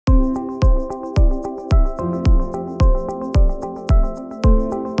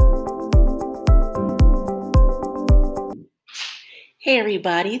Hey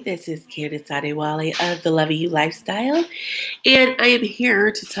everybody, this is Candace Adewale of the Loving You Lifestyle, and I am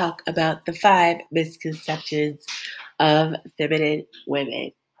here to talk about the 5 misconceptions of feminine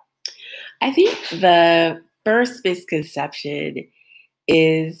women. I think the first misconception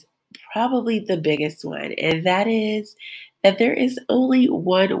is probably the biggest one, and that is that there is only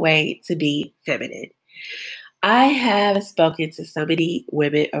one way to be feminine. I have spoken to so many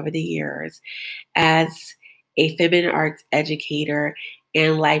women over the years as a feminine arts educator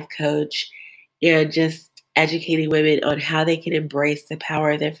and life coach, and just educating women on how they can embrace the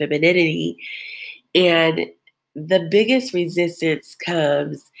power of their femininity. And the biggest resistance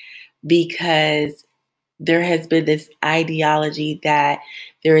comes because there has been this ideology that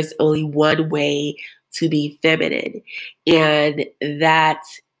there is only one way to be feminine. And that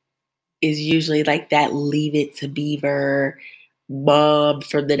is usually like that Leave It to Beaver mom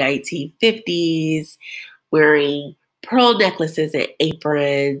from the 1950s wearing pearl necklaces and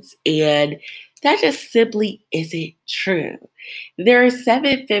aprons, and that just simply isn't true. There are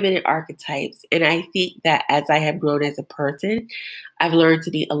 7 feminine archetypes, and I think that as I have grown as a person, I've learned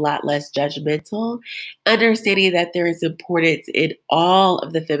to be a lot less judgmental, understanding that there is importance in all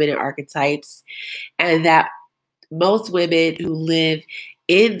of the feminine archetypes, and that most women who live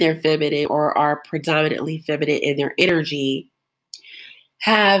in their feminine or are predominantly feminine in their energy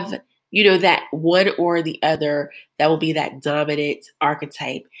have, that one or the other that will be that dominant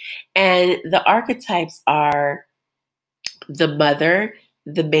archetype. And the archetypes are the mother,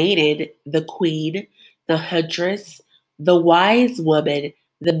 the maiden, the queen, the huntress, the wise woman,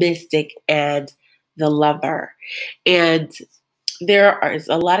 the mystic, and the lover. And there is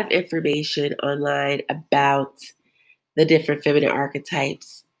a lot of information online about the different feminine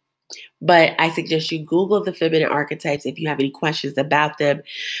archetypes. But I suggest you Google the feminine archetypes if you have any questions about them.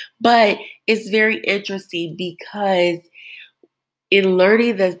 But it's very interesting because in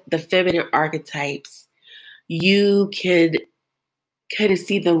learning the feminine archetypes, you can kind of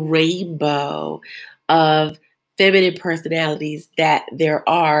see the rainbow of feminine personalities that there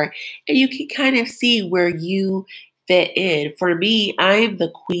are, and you can kind of see where you fit in. For me, I'm the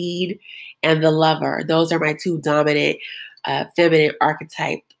queen and the lover. Those are my 2 dominant feminine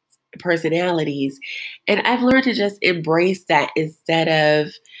archetype personalities. And I've learned to just embrace that instead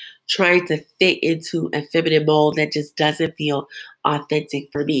of trying to fit into a feminine mold that just doesn't feel authentic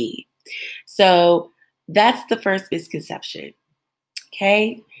for me. So that's the first misconception.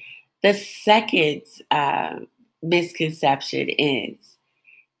 Okay. The second misconception is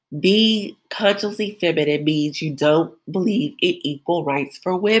being consciously feminine means you don't believe in equal rights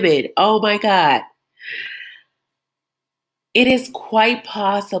for women. Oh my God. It is quite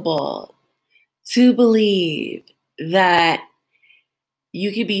possible to believe that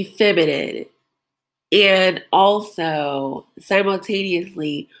you can be feminine and also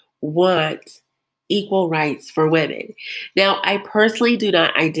simultaneously want equal rights for women. Now, I personally do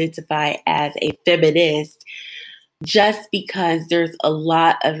not identify as a feminist just because there's a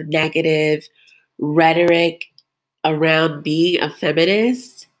lot of negative rhetoric around being a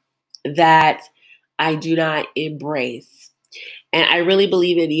feminist that I do not embrace. And I really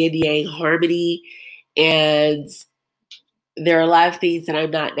believe in yin yang harmony, and there are a lot of things that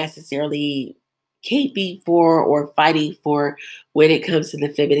I'm not necessarily caping for or fighting for when it comes to the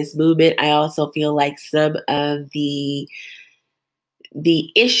feminist movement. I also feel like some of the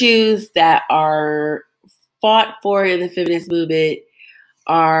issues that are fought for in the feminist movement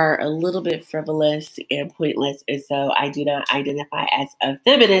are a little bit frivolous and pointless. And so I do not identify as a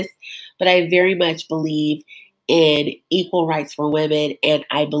feminist, but I very much believe in equal rights for women, and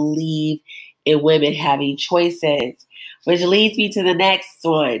I believe in women having choices, which leads me to the next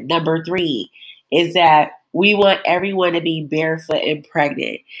one. Number 3 is that we want everyone to be barefoot and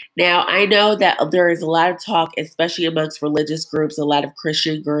pregnant. Now, I know that there is a lot of talk, especially amongst religious groups, a lot of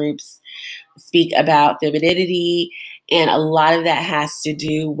Christian groups speak about femininity, and a lot of that has to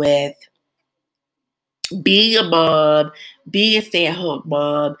do with being a mom, being a stay-at-home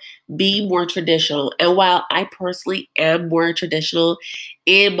mom, being more traditional. And while I personally am more traditional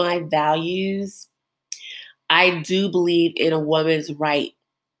in my values, I do believe in a woman's right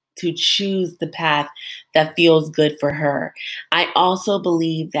to choose the path that feels good for her. I also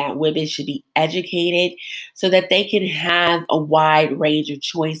believe that women should be educated so that they can have a wide range of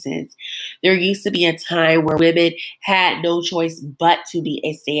choices. There used to be a time where women had no choice but to be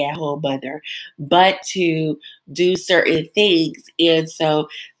a stay-at-home mother, but to do certain things. And so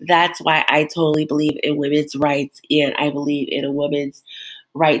that's why I totally believe in women's rights, and I believe in a woman's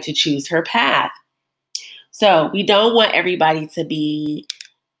right to choose her path. So we don't want everybody to be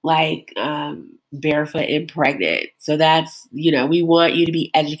like barefoot and pregnant. So that's, we want you to be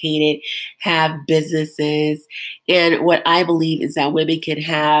educated, have businesses. And what I believe is that women can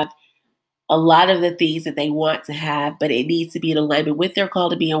have a lot of the things that they want to have, but it needs to be in alignment with their call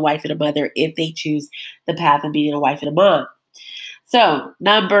to be a wife and a mother if they choose the path of being a wife and a mom. So,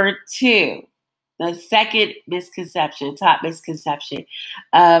 number 2, the second misconception, top misconception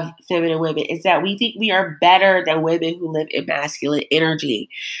of feminine women is that we think we are better than women who live in masculine energy.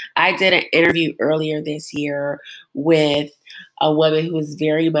 I did an interview earlier this year with a woman who was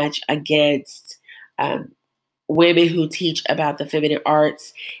very much against women who teach about the feminine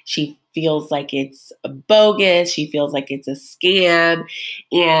arts. She feels like it's bogus. She feels like it's a scam.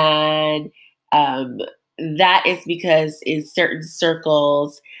 And that is because in certain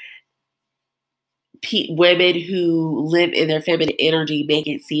circles, women who live in their feminine energy make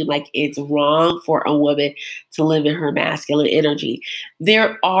it seem like it's wrong for a woman to live in her masculine energy.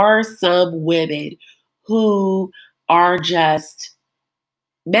 There are some women who are just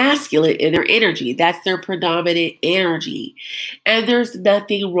masculine in their energy. That's their predominant energy. And there's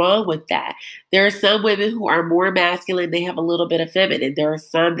nothing wrong with that. There are some women who are more masculine, they have a little bit of feminine. There are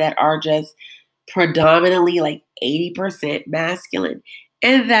some that are just predominantly like 80% masculine.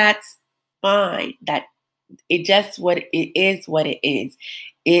 And that's fine. That it just what it is what it is.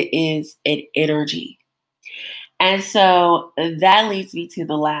 It is an energy. And so that leads me to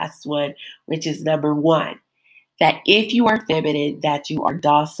the last one, which is number 1. That if you are feminine, that you are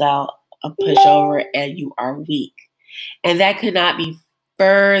docile, a pushover, and you are weak. And that could not be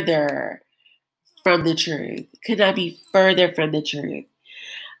further from the truth. Could not be further from the truth.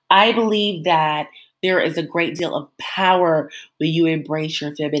 I believe that there is a great deal of power when you embrace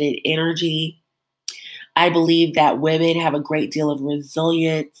your feminine energy. I believe that women have a great deal of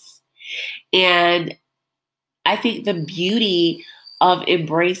resilience. And I think the beauty of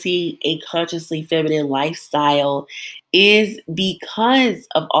embracing a consciously feminine lifestyle is because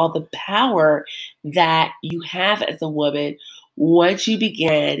of all the power that you have as a woman once you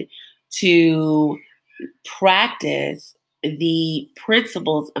begin to practice the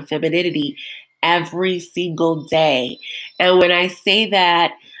principles of femininity every single day. And when I say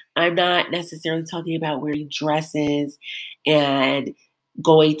that, I'm not necessarily talking about wearing dresses and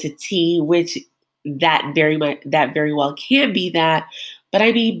going to tea, which that very well can be that, but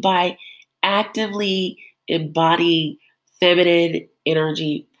I mean by actively embodying feminine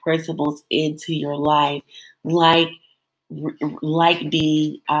energy principles into your life, like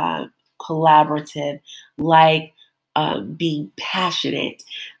being collaborative, like being passionate,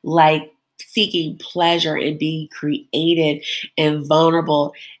 like seeking pleasure and being creative and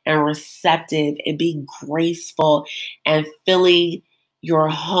vulnerable and receptive and being graceful and filling your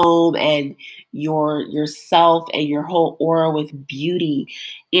home and yourself and your whole aura with beauty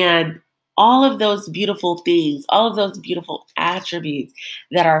and all of those beautiful things, all of those beautiful attributes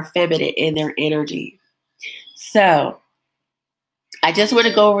that are feminine in their energy. So I just want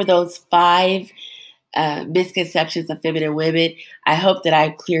to go over those 5 misconceptions of feminine women. I hope that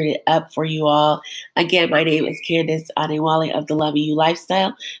I've cleared it up for you all. Again, my name is Candace Adewale of the Loving You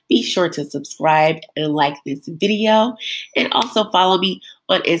Lifestyle. Be sure to subscribe and like this video, and also follow me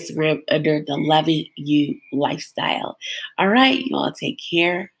on Instagram under the Loving You Lifestyle. All right, you all take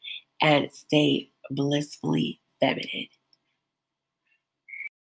care and stay blissfully feminine.